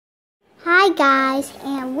Hi guys,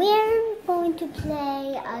 and we're going to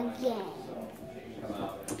play a game.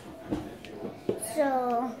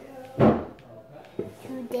 So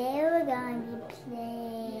today we're going to be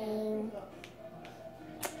playing,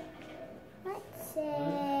 let's say,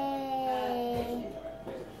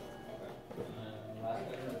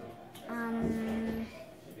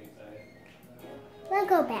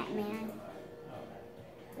 Lego Batman.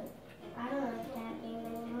 I don't know what's happening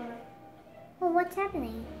anymore. Well, what's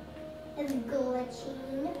happening? It's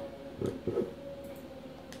glitching.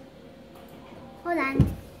 Hold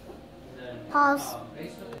on. Pause.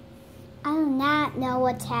 I do not know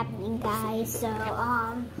what's happening, guys. So,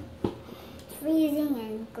 freezing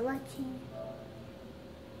and glitching.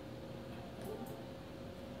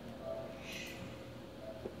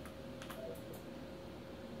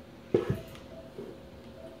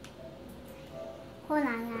 Hold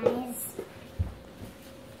on, guys.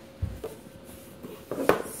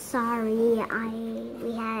 Sorry, we had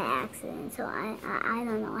an accident, so I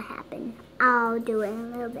don't know what happened. I'll do it in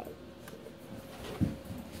a little bit.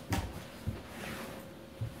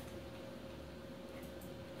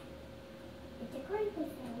 It's a creepy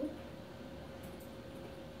thing.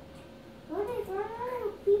 What is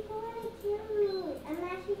wrong? People want to kill me. I'm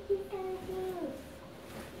actually 217.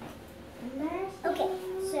 I'm actually Okay,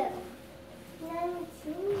 so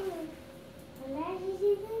 19. I'm actually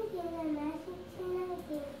 217. I'm actually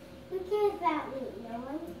 219. Who cares about me? No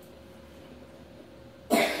one?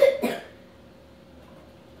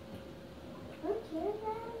 Who cares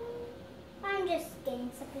about me? I'm just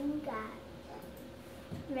getting something got.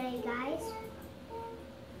 Ready, guys?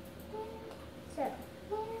 So.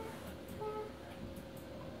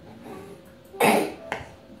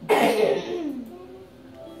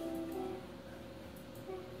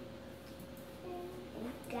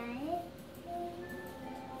 Got it?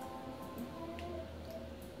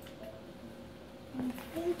 I'm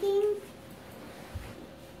thinking,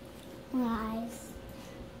 guys.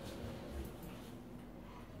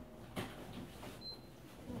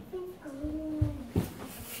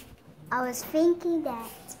 I was thinking that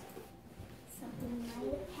something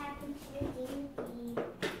might have happened to the DVD.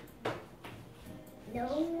 No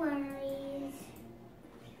worries.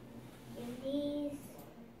 DVDs.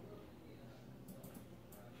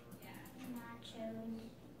 Nachos.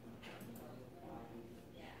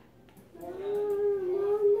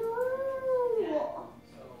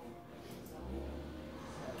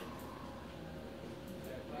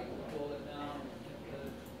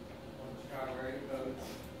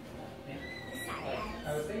 I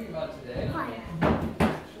was thinking about today.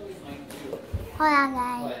 Hold on,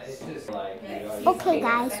 guys. It's just like, Okay,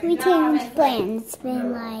 guys, we changed plans. It's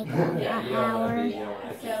been like an hour.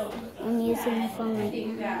 I'm using the phone right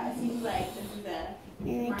now.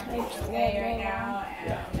 And I touched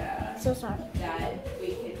it. So sorry. That we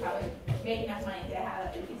could probably make enough money to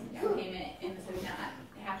have a decent down payment and so not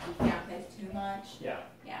have to downsize too much. Yeah.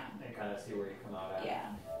 Yeah. And kind of see where you come out at.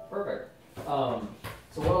 Yeah. Perfect. So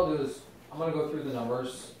what I'll do is I'm gonna go through the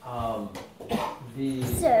numbers. What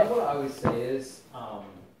I always say is I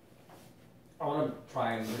want to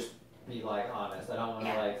try and just be like honest. I don't want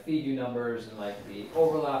to like feed you numbers and like be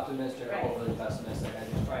overly optimistic or overly pessimistic. I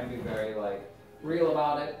just try and be very like real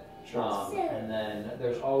about it. And then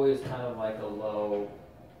there's always kind of like a low,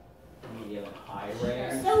 medium, and high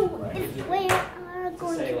range. So if we are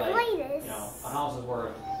going to play this, you know, a house is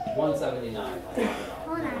worth $179. Like,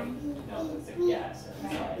 hold on. you know, it's a guess, and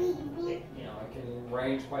it's like, you know, it can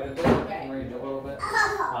range quite a bit. It can range a little bit.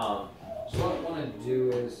 So what I want to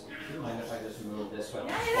do is, do you mind if I just move this way?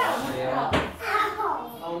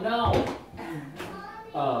 Oh no!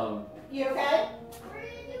 You okay? Where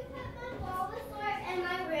did you put my Bulbasaur in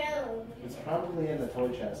my room? It's probably in the toy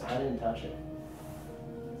chest. I didn't touch it.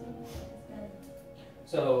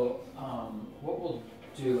 So what we'll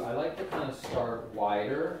do, I like to kind of start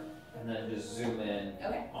wider and then just zoom in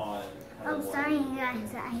on. Oh, sorry,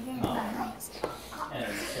 guys. I didn't realize.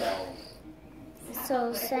 And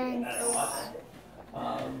So since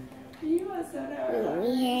You want soda?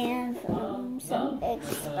 we have some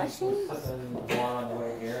expressions, One on the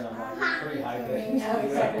way here, and I'm like pretty high pitched.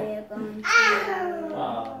 we're going to.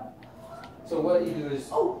 So what you do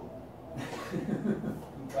is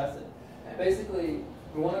impressive. Basically,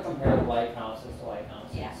 we want to compare light houses to light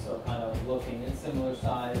houses. Yeah. So kind of looking in similar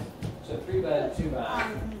size. So 3-bed,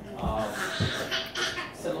 2-bath, I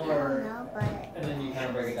similar, don't know, but and then you kind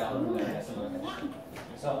of break it down from there. Similar.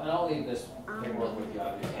 So, and I'll leave this paperwork with you,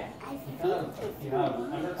 obviously. You have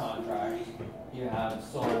under contract, you have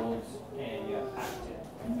sold, and you have active.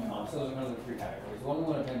 So those are kind of the three categories. The one we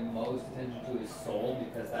want to pay most attention to is sold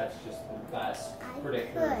because that's just the best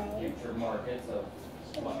predictor of future markets of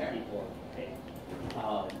what people are paid.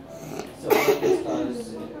 So what this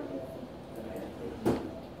does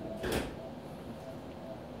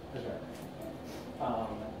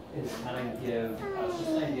is kind of give us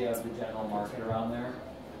just an idea of the general market around there.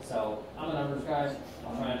 So I'm a numbers guy.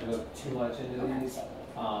 I'll try not to go too much into these.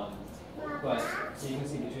 But so you can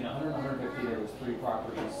see between 100 and 150 there was 3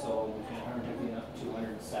 properties sold, between 150 and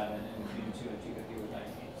 207, and between 2 and 250 was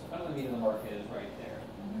 19. So kind of the meat of the market is right there,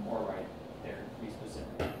 or right there to be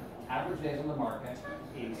specific. Average days on the market,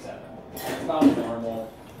 87. It's about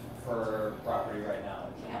normal for property right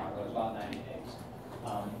now in Chicago. It's about 90 days.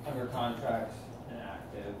 Under contract and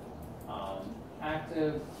active.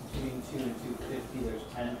 Active between 2 and 250, there's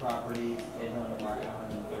 10 properties. Days on the market,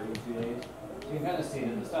 132 days. You can kind of see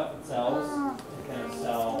that the stuff that sells is going to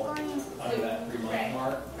sell under that 3-month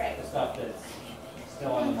mark. The stuff that's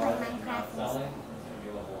still on the market and not selling is going to be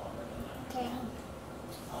a little longer than that. Okay.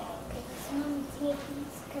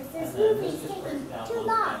 Because And this then movie's this just breaks taking down too month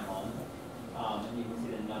long. by month. And you can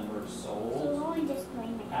see the numbers So sold, Lauren just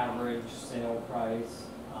playing it. average sale price,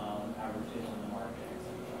 average days on the market, etc.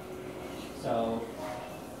 So,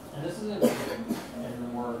 and this is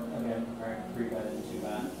and we're again comparing 3-bed and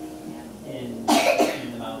 2-bed in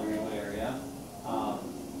the Mountain View area. So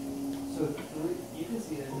you can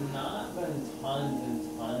see there's not been tons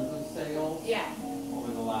and tons of sales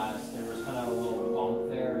over the last. There was kind of a little bump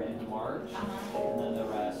there in March, and then the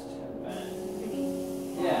rest have been.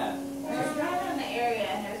 Yeah. We're driving in the area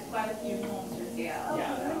and there's quite a few homes for sale.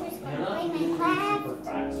 Yeah. We're just They're gonna not play moving Minecraft. super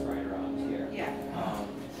fast right around here. Yeah.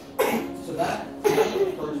 So that's the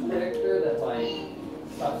first predictor that like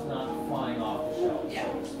stuff's not flying off the shelves, so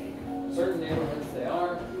to speak. Certain neighborhoods they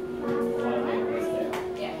are, a lot of neighborhoods they are.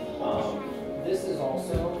 Yeah. This is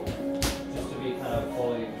also, just to be kind of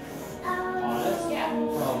fully honest,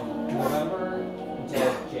 from November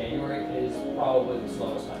until January is probably the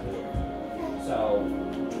slowest time of year. So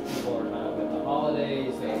people are kind of with the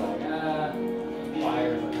holidays, they're like,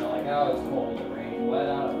 buyers are kind of like, oh, it's cold, it rains, wet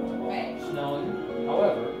out, it's snowing.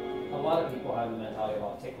 However, a lot of people have the mentality of,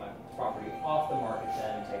 I'll take my property off the market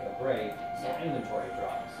then and take a break, so inventory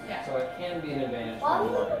drops. So it can be an advantage for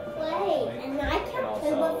the market. Play, and I can't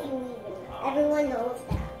play with you either. Everyone knows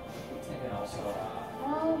that. It can also,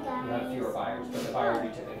 Oh, you have guys. fewer buyers, but the buyers you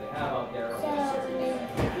typically have out there are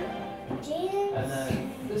Jaden. And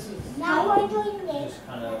then this is Now we're doing this. just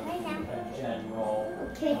kind of a general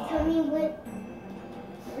Okay, tell me what.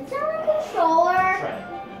 What's on the controller? trend.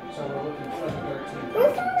 So we're looking for the 13.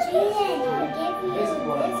 What's on the Jaden, I'll give you This is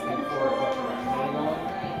what I'm this looking for, what we're planning on. We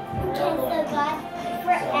are because going the guy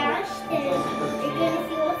for Ashton, you're gonna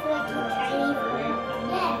feel it's like a Chinese word.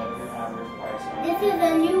 Yes. Your average price. This is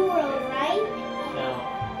a new world, right?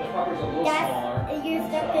 Now, the property's a little smaller. You're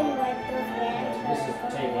stuck in like those lands. This is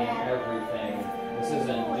taking everything. This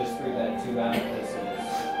isn't just 3-bed, 2-bath. This is.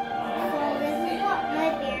 So this is what my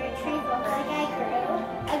berry trees look like.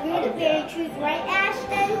 I grew the berry trees, right,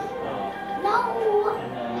 Ashton? No.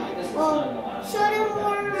 And then this is Well, kind of the last. show them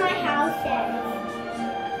where my house is. Oh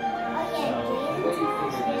So, yeah, the way you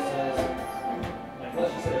figure this is, like,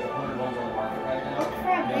 let's just say there's 100 homes on the market right now. Look for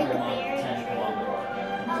a and big every month, berry 10 come on the market.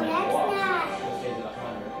 Oh, 10 that's go up, not. so it stays at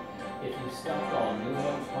 100. If you stopped all new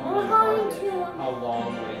homes coming on We're the going market, to how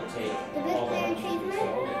long would it take the big all the berry homes to trees be right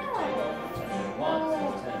sold? It would take now. about 10 at once, so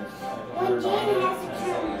 10 When to 100 Jaden has homes, to 10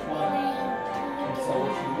 sell turn each one. And so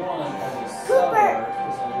what you want as a Cooper. seller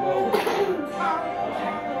is a low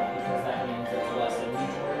because that means there's less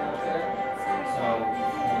inventory out there. So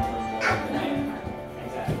more demand.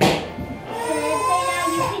 Exactly. So let's say now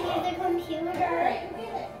you can use the computer.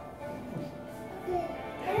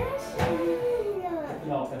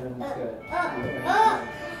 No, everything's good. Oh.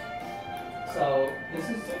 So this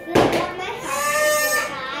is This is what my house is,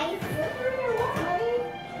 guys.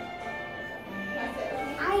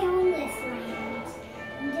 I own this land.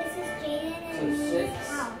 And this is Jaden so and 6 his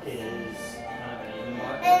house. is kind of an even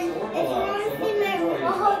market. And So we're if you below. want So to look see my before you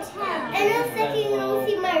real hotel, and it's if you want to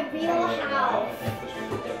see my real house,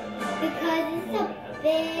 because it's a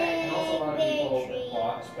big, big tree.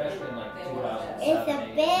 Especially in like 2007. It's a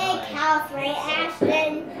big house, right,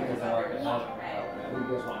 Ashton? Because the market who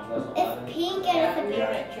goes on It's pink and it's a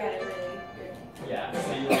berry tree. Yeah, so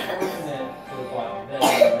you're fortunate to have bought this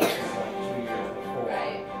versus like 2 years before.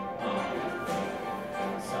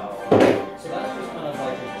 So that's just kind of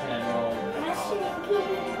like a general, Ashton, can you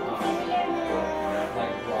come here now?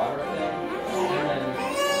 like broader thing.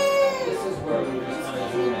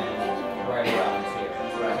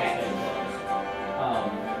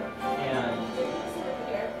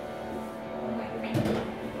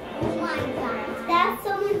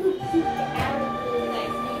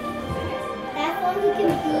 can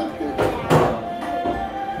be pooped out.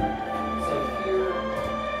 So here,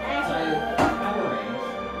 I have a range.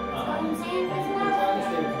 And we try to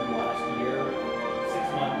stay within the last year,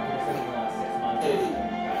 6 months. We're going to say within the last 6 months.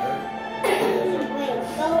 Better. Wait,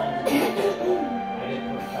 go. I didn't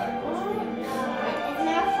put back close to the year. It's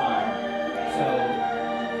not far. So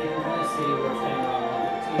you can kind of see we're staying around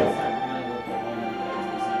 115 Sacramento with the one that is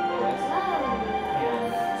the same price. Oh. And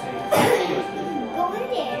so you can see it's Go in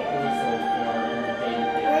there. it was sold for in the day.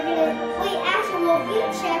 We're gonna wait. Ashton, will you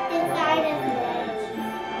check inside of the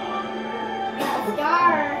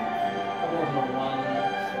star?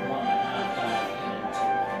 One and a half back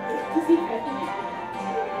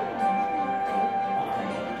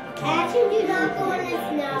Ashton, do not go in the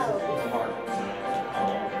snow.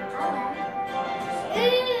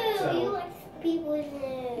 Ew, you like people's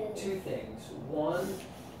news. Two things. One,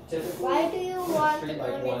 typically, Why do you want to street go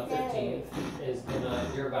like in the 115 is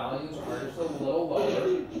gonna your values are just a little lower.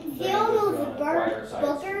 Feel those boogers?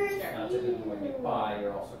 Now, typically, when you buy,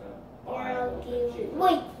 you're also gonna buy a little bit cheaper.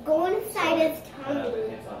 Wait, go inside is Kind of tiny.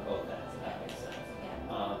 hits on both ends. If that makes sense.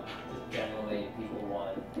 Just generally, people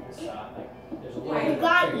want this side. Like, there's a little bit You of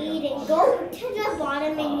got premium eating. on Go there. to the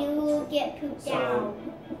bottom and you will get pooped So, out.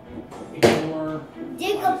 Ignore.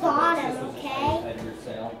 Dig a obviously, bottom, this was a okay? at your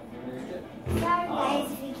sale. Sorry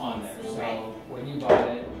guys, if you On can't there. see. So when you bought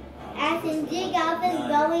it, Ashton, dig up and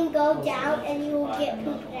go down and you will get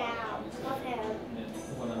pooped out of him.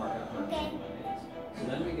 when the market Okay. So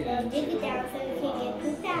then we get Now into dig it down so you can get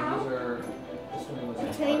pooped out. These are this one was I'll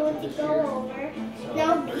in tell you what to this go year. over. So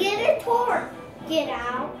Now they're- get a torch. Get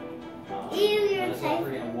out. Ew, you're This is inside.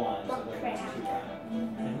 3 and 1, so Butt they're crap. not too bad.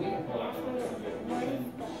 And we can pull up Ashton, for what is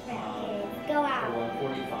the crap is? Go out.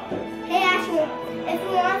 145. Hey Ashton, if you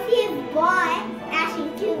want to see his butt, Ashton,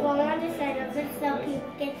 too, go on the side of it so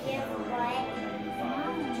people can see his butt.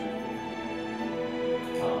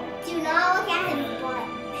 Do not look at his butt.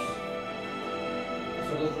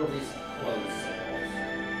 So those are recent closed sales.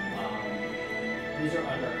 These are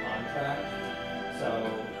under contract. So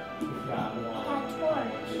we've got one. A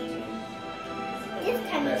torch. This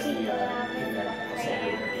time you can go out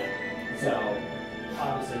and So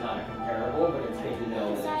obviously not comparable, but it's good to know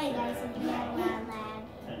that Sorry it's guys, there. if you got loud.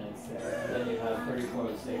 And it's there. And then you have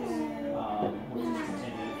 3406, which is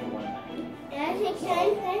continued for 190. Ashton, can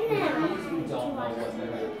I find These out? we don't know what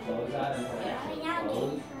they're going to close at until they actually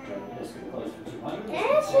close. This could close for 200.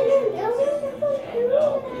 Ashton, go in the And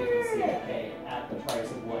now you can see computer. that they, at the price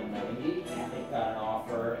of 190, they got an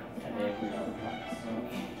offer and they agreed on the price.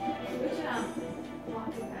 Which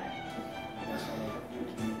block is that?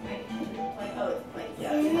 Like, oh, it's like,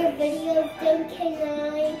 yeah. In the videos, don't can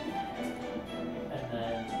I? And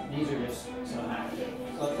then these are just some active.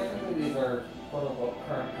 So technically these are quote unquote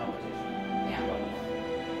current competition. Yeah.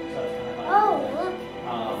 So that's kind of how Oh, I do look. it.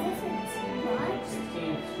 Is this a butt?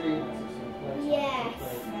 16th Street, 16th Place. Yes.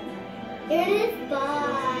 Here it is,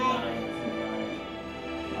 butt.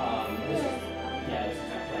 This is, yeah, this is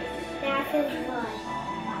our place. That's his butt.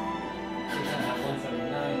 We're gonna have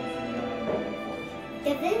 179, 179.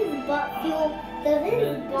 Does his butt feel, does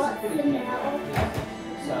his butt smell?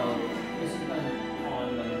 So this has been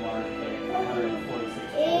on the market 146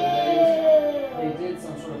 days. Ew. They did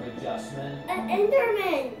some sort of adjustment An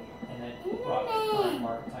Enderman. and it brought the current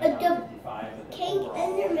market A time down dub- to 55, but the King overall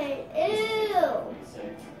Enderman. Ew.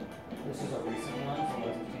 46. This is a recent one, so it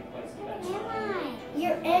doesn't take place at that time.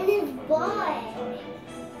 You're in his butt.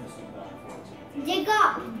 This is about 14. Dig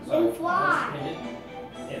up So, and fly.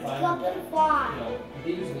 if Dig up I'm, and fly.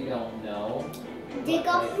 these we don't know. Dig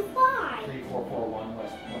up and fly. 3441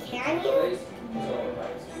 West Can you? Place is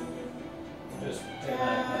overpriced. Just take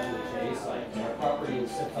that to the chase. Like our property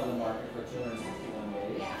sits on the market for 261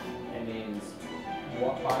 days. It means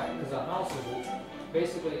what buy because a house is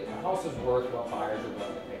basically a house is worth what buyers are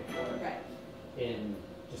willing to pay for it. Right. In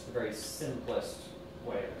just the very simplest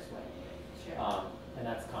way of explaining it. Sure. And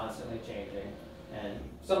that's constantly changing. And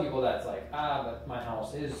some people that's like, but my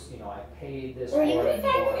house is, I paid this for Were it, you or I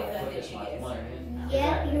inside put this much money in.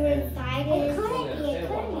 Yeah, you were inside it. It Totally totally understand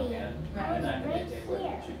why couldn't one be. can, Right. and that can Right dictate whether you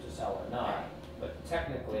here. choose to sell or not. But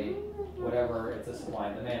technically, whatever, it's a supply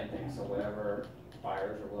and demand thing, so whatever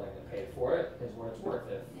buyers are willing to pay for it is what it's worth.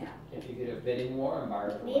 If you get a bidding war and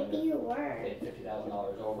buyers are willing Maybe to you were. pay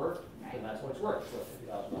 $50,000 over, then that's what it's worth. It's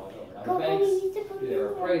worth $50,000 over. Now Go the home, banks you need to go do their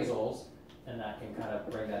to work. appraisals, and that can kind of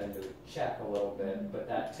bring that into check a little bit. But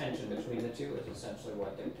that tension between the two is essentially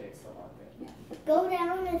what dictates the market. Go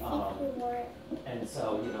down and see if you were. And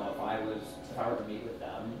so, if I were to meet with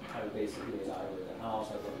them, I would basically evaluate the house,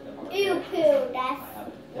 I would look at the market. Ew, poo. I That's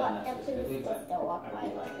haven't what done that the poo specifically, is but supposed to look I would like.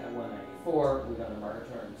 be like at 194, we've done the market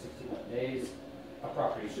turn in 61 days. a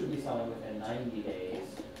property should be selling within 90 days,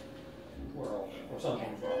 or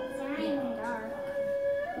something's wrong. Dark.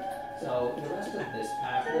 So the rest of this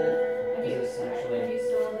packet is essentially. Have you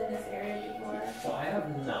sold in this area before? So I have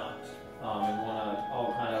not, and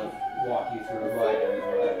I'll kind of walk you through who I am and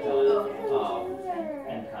what I've done,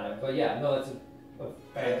 and kind of. But yeah, no, that's a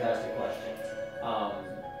fantastic question.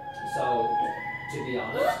 So to be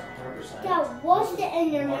honest, 100%. That was the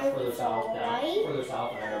end Much further south, right? further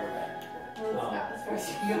south than I've ever been.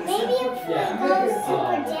 Maybe if we go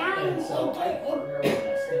super down and so I and partner with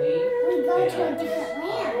Destiny. we go to a and, different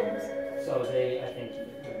land. So they, I think,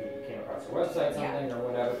 maybe came across their website, something or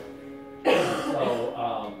whatever. So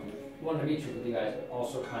wanted to meet with you guys, but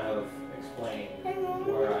also kind of explain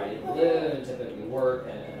where I live and typically work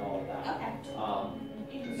and all of that. Okay.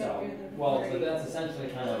 So that's essentially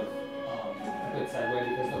kind of a good segue,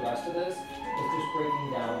 because the rest of this is just breaking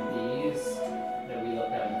down these that we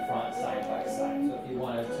looked at in the front side by side. So if you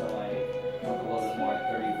wanted to like look a little bit more at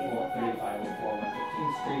 3504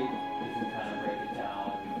 115th Street, you can kind of break it down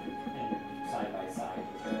and side by side.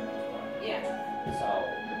 Yeah. So,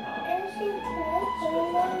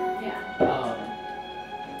 Yeah.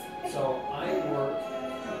 so I worked,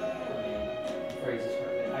 let me phrase this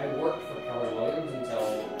correctly, I worked for Keller Williams until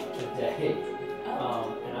today,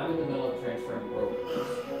 and I'm in the middle of transferring brokers.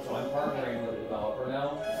 So I'm partnering with a developer now,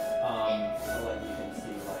 so like you can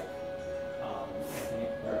see like, Anthony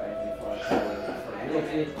for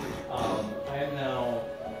realty. I am now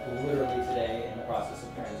literally today in the process of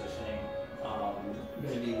transitioning,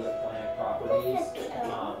 going to be with Planet Properties,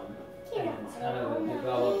 and it's kind of a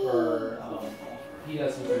developer, he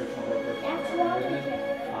does some traditional work with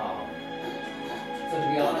so to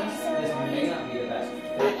be honest, this may not be the best fit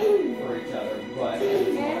for each other, but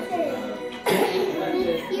it's want to kind of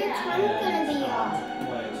Your tongue's gonna be off.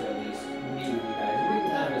 wanted to at least meet with you guys. We can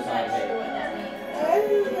kind of decide, Not sure hey, what that means.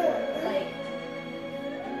 Like,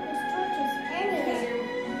 This torch is because everywhere.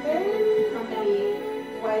 your company,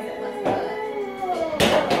 why is it less good?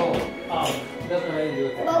 it doesn't have anything to do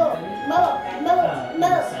with the Mo, company. In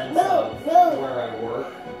the sense of where I work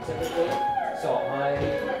typically. So More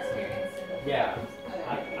experience. yeah,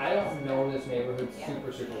 Okay. I don't know this neighborhood Yeah.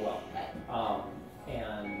 super well.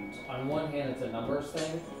 And on one hand, it's a numbers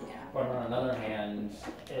thing, Yeah. but on another hand,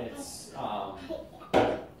 it's I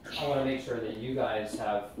want to make sure that you guys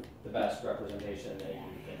have the best representation that you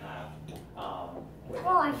can have. With it.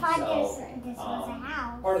 Oh, I And thought so, this was a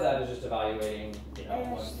house. part of that is just evaluating,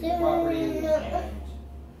 once the property and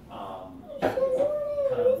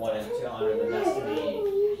kind of wanted to honor the Destiny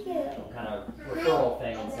kind of referral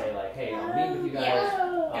thing and say like, hey, I'll meet with you guys,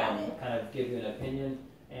 kind of give you an opinion,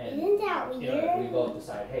 and Isn't that if we weird? both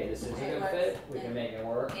decide, hey, this is a good fit, we can make it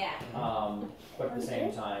work. Yeah. But at the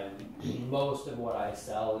same time, most of what I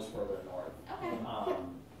sell is further north. Okay.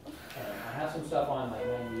 And I have some stuff on like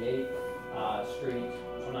 98 Street,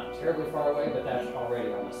 so not terribly far away, but that's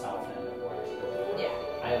already on the south end of where I live. Yeah.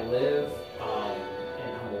 I live in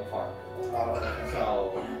Humboldt Park,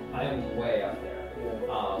 so I am way up there.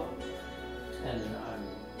 And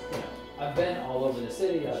I've been all over the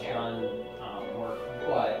city. I've done work,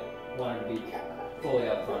 but wanted to be fully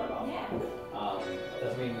upfront about it. Yeah.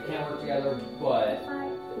 Doesn't mean we can't work together, but it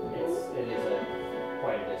is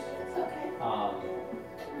quite a distance. Okay.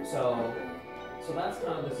 So that's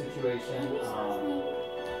kind of the situation with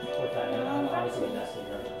that. And obviously the nesting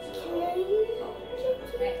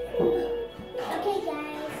Okay,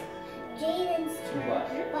 guys. Jaden's turn. But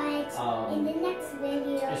in the next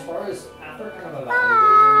video. as far as after kind of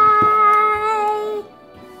evaluating Bye.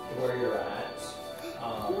 where you're at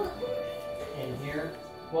in here,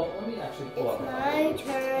 well, let me actually pull up. My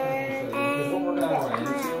turn. Because what we're going to run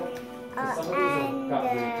into, And some of these have got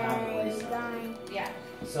really recently. gone. Yeah.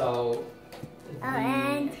 So,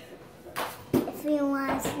 And if you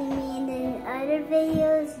want to see me in the other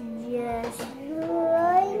videos, just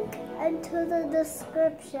like into the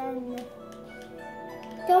description.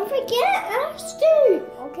 Don't forget Ashton.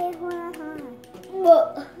 Okay, hold on.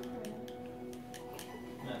 But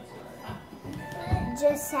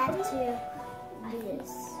just have to do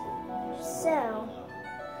this. So,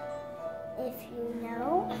 if you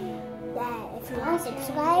know that if you want to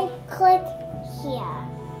subscribe, click here.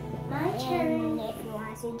 My turn. If you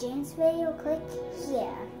want to see James' video, click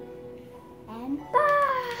here. And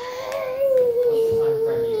bye!